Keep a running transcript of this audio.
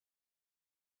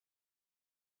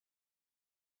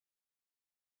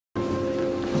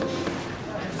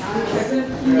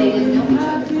They didn't know each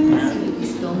other. See who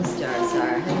these film stars are.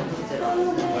 I haven't looked at all of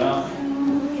them. Well,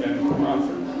 Jennifer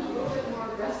Crawford.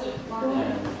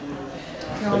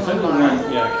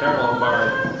 Yeah, Carol Bar.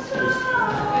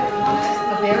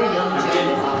 A very young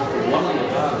Jennifer Crawford. One of the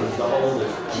daughters, the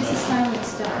oldest. She's a silent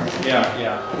star. Yeah,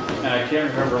 yeah. And I can't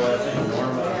remember her last name.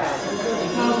 Norma.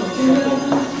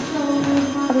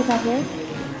 Are we back here?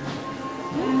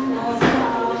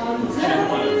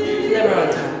 Never on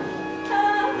time.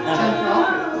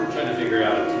 We're trying to figure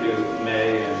out who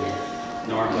May and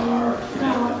Norma are. I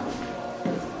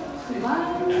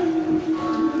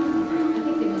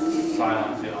think they must be.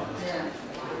 Silent film.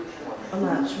 Yeah. I'm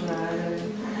not sure.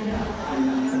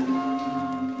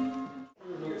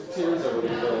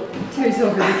 Tears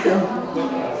over the film.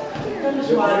 I'm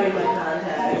just watering my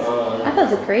contacts. I thought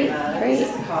it was great. It's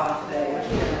just a cough thing. I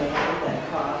can't really have that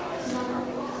cough.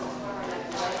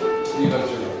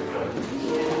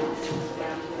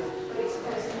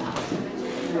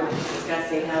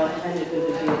 Discussing how offended we would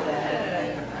be with that.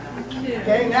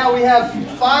 Okay, now we have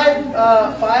five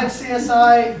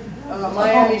CSI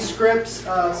Miami scripts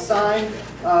signed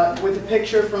with a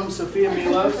picture from Sophia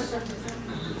Milos.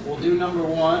 We'll do number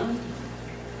 1.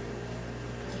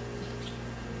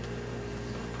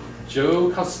 Joe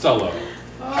Costello.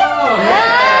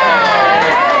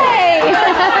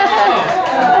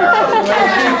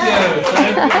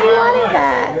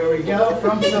 There we go,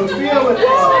 from Sophia with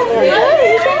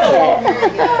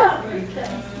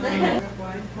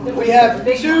We have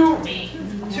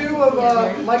two of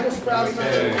Michael Sprouse.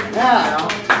 Now,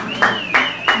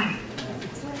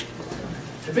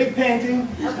 the big painting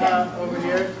over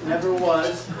here, never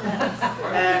was.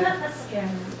 And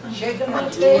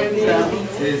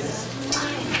Is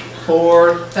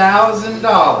 $4,000.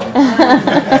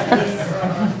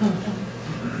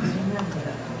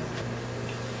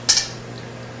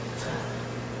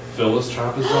 Phyllis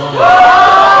Trapezoid.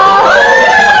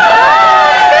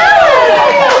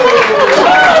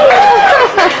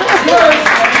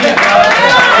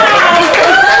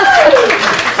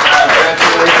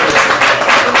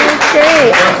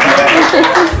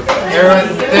 Aaron,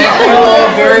 thank you all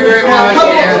very, very much. A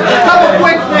couple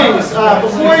quick things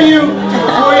before you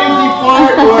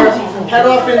depart or head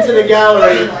off into the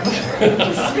gallery. We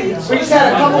just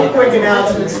had a couple of quick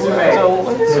announcements to make.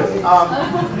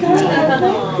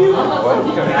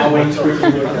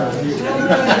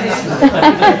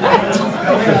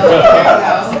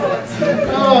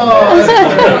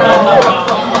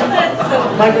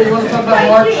 Michael, you want to talk about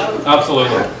March?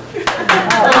 Absolutely.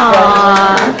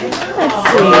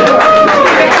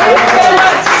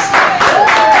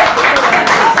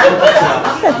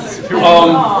 Aww,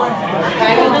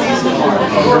 that's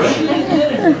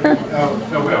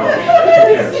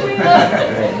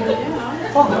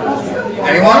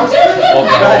Anyone?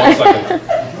 One second.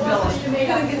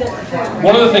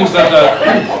 One of the things that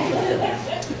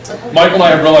Michael and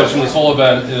I have realized from this whole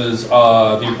event is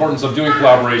the importance of doing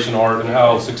collaboration art and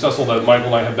how successful that Michael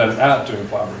and I have been at doing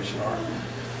collaboration art.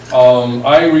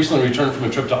 I recently returned from a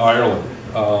trip to Ireland.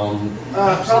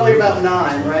 Probably about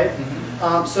 9, right?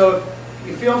 So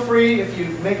you feel free, if you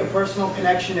make a personal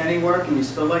connection to any work and you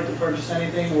still like to purchase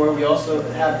anything, where we also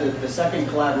have the second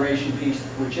collaboration piece,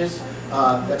 which is,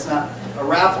 that's not a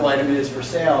raffle item, it is for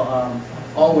sale,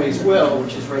 Always Will,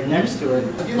 which is right next to it.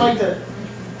 If you'd like to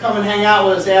come and hang out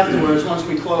with us afterwards once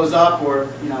we close up, or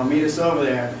meet us over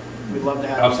there, we'd love to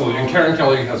have you. Absolutely, and Karen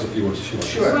Kelly has a few words she'd like to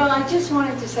say. Sure. Well, I just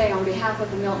wanted to say on behalf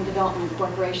of the Milton Development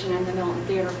Corporation and the Milton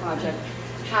Theatre Project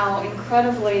how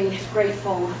incredibly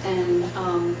grateful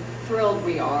and thrilled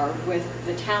we are with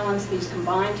the talents, these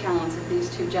combined talents of these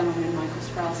two gentlemen, Michael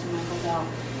Sprouse and Michael Dell,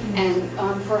 and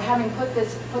for having put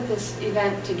this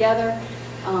event together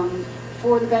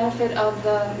for the benefit of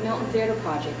the Milton Theatre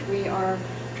Project. We are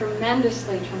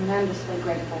tremendously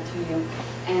grateful to you,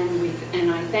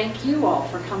 and I thank you all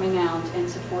for coming out and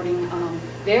supporting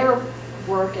their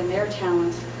work and their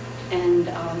talents and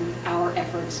our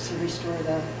efforts to restore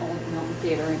the old Milton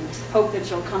Theatre, and hope that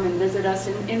you'll come and visit us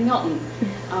in Milton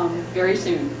very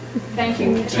soon. Thank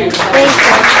you too. Thank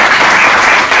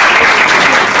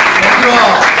you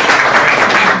all.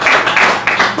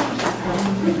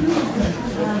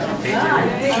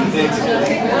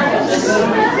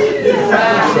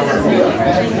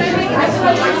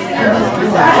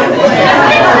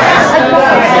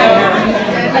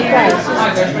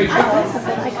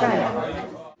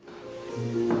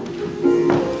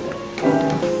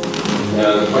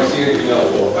 And if I see anything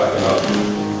else, we'll pack it up.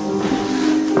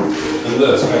 And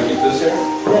this, can I keep this here?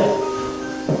 Yeah.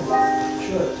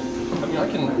 Sure. I mean,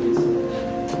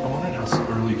 I'm wondering how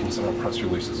early you can send out press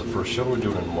releases. The first show we're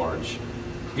doing in March.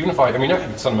 even if I mean, I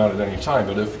can send them out at any time,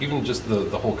 but if even just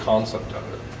the whole concept of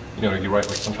it, you know, you write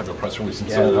like some type of press release and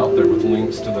send it out there with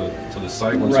links to the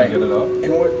site once you get it up.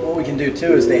 And what we can do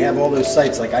too is they have all those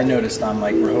sites, like I noticed on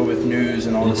like Rehoboth News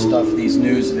and all this stuff, these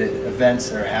news events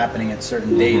that are happening at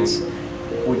certain dates.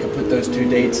 We could put those 2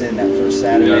 dates in, that first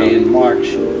Saturday in March,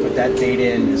 put that date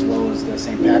in as well as the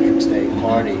St. Patrick's Day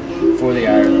party for the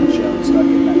Ireland show and start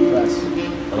getting that press.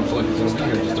 Absolutely, it's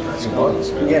going to be here just a few months,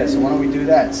 man. Yeah, so why don't we do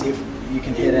that? See if you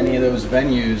can hit any of those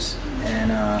venues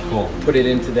and put it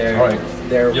into their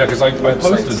Yeah, because I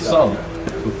posted stuff.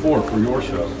 some before for your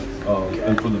show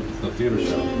and for the theater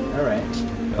show. All right.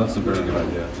 That's a very good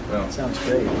idea. Yeah. Sounds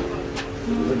great.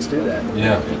 Let's do that.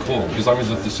 Yeah, cool. Because I mean,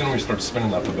 the sooner we start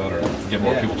spinning that, the better. Get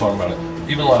more people talking about it.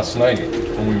 Even last night,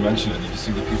 when we mentioned it, did you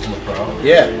see the people in the crowd?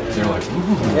 Yeah. They were like,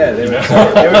 ooh. Yeah, they were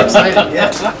excited. They were excited,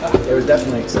 yeah. They were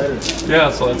definitely excited.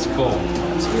 Yeah, so that's cool.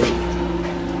 That's great.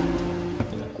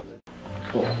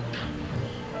 Cool.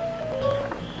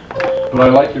 But I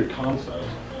like your concept.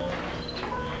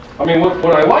 I mean,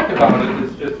 what I like about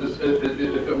it is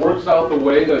if it works out the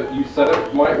way that you said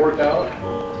it might work out,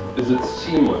 is it's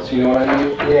seamless, you know what I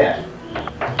mean? Yeah.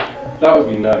 That would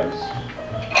be nice.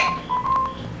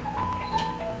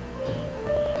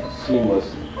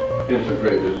 Seamless,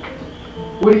 integrated.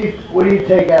 What do you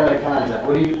take out of the concept?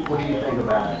 What do you think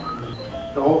about it?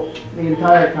 The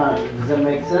entire concept. Does that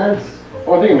make sense?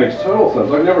 Oh, I think it makes total sense.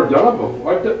 I've never done it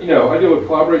before. I do a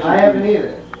collaboration. I haven't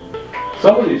either.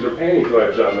 Some of these are paintings that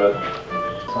I've done that.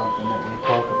 Something that we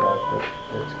talk about, but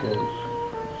that's good.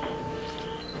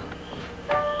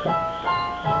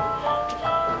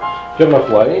 Do you have enough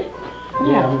light?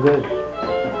 Yeah, I'm good.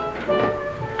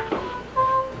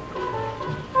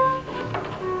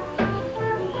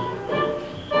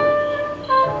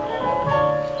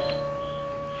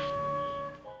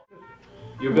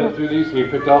 You've been through these and you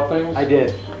picked out things? I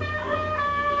did.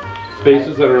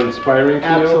 Spaces that are inspiring to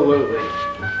you? Absolutely.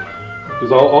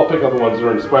 Because I'll pick out the ones that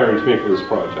are inspiring to me for this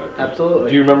project. Absolutely.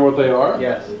 Do you remember what they are?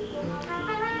 Yes.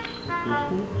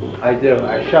 I do.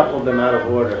 I shuffled them out of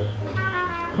order.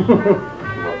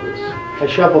 Love this. I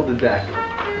shuffled the deck.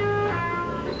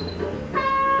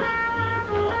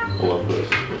 Love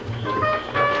this.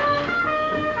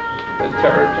 And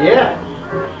character. Yeah.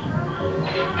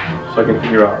 So I can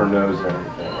figure out her nose and everything.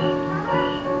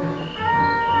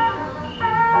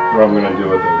 What I'm going to do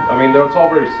with it. I mean, it's all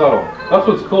very subtle. That's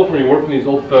what's cool for me working these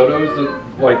old photos, that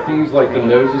like things like the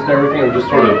noses and everything are just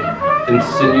sort of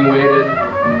insinuated.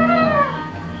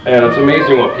 And it's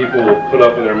amazing what people will put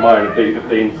up in their mind. If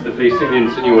they see the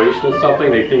insinuation of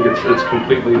something, they think it's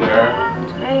completely there.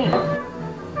 That's great.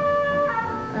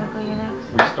 Wanna go you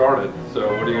next? We started, so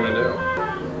what are you going to do?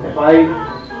 If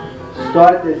I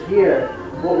start this here,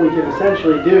 what we can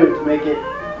essentially do to make it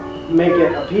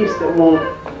a piece that won't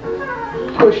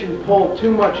push and pull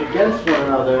too much against one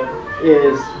another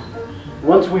is,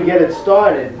 once we get it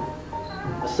started,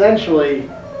 essentially,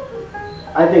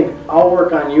 I think I'll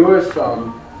work on yours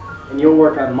some, and you'll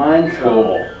work on mine some.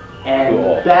 Cool. And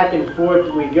Cool. back and forth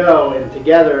we go, and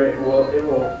together it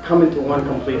will come into one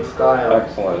complete style.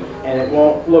 Excellent. And it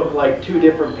won't look like two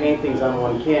different paintings on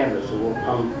one canvas. It will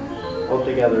come all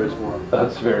together as one.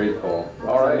 That's very cool.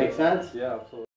 Does that make sense? Yeah, absolutely.